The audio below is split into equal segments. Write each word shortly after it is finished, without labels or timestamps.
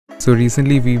So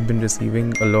recently we've been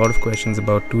receiving a lot of questions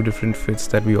about two different fits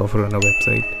that we offer on our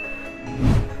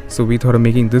website. So we thought of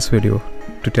making this video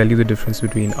to tell you the difference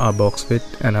between our box fit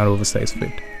and our oversized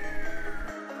fit.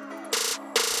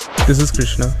 This is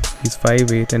Krishna. He's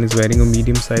 5'8" and is wearing a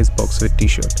medium-sized box fit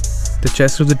t-shirt. The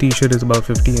chest of the t-shirt is about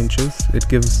 50 inches. It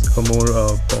gives a more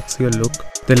boxier look.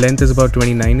 The length is about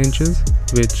 29 inches,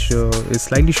 which is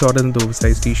slightly shorter than the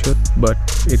oversized t-shirt, but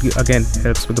it again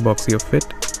helps with the boxier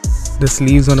fit. The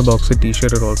sleeves on a box fit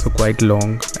t-shirt are also quite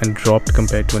long and dropped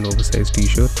compared to an oversized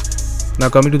t-shirt. Now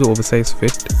coming to the oversized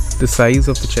fit, the size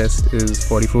of the chest is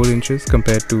 44 inches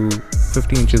compared to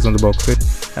 50 inches on the box fit,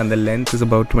 and the length is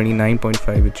about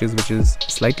 29.5 inches, which is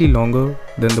slightly longer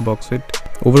than the box fit.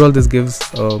 Overall, this gives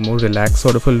a more relaxed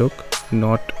sort of a look,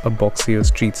 not a boxier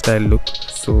street style look.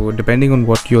 So depending on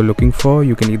what you're looking for,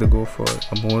 you can either go for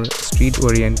a more street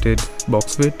oriented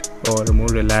box fit or a more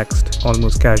relaxed,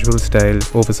 almost casual style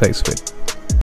oversized fit.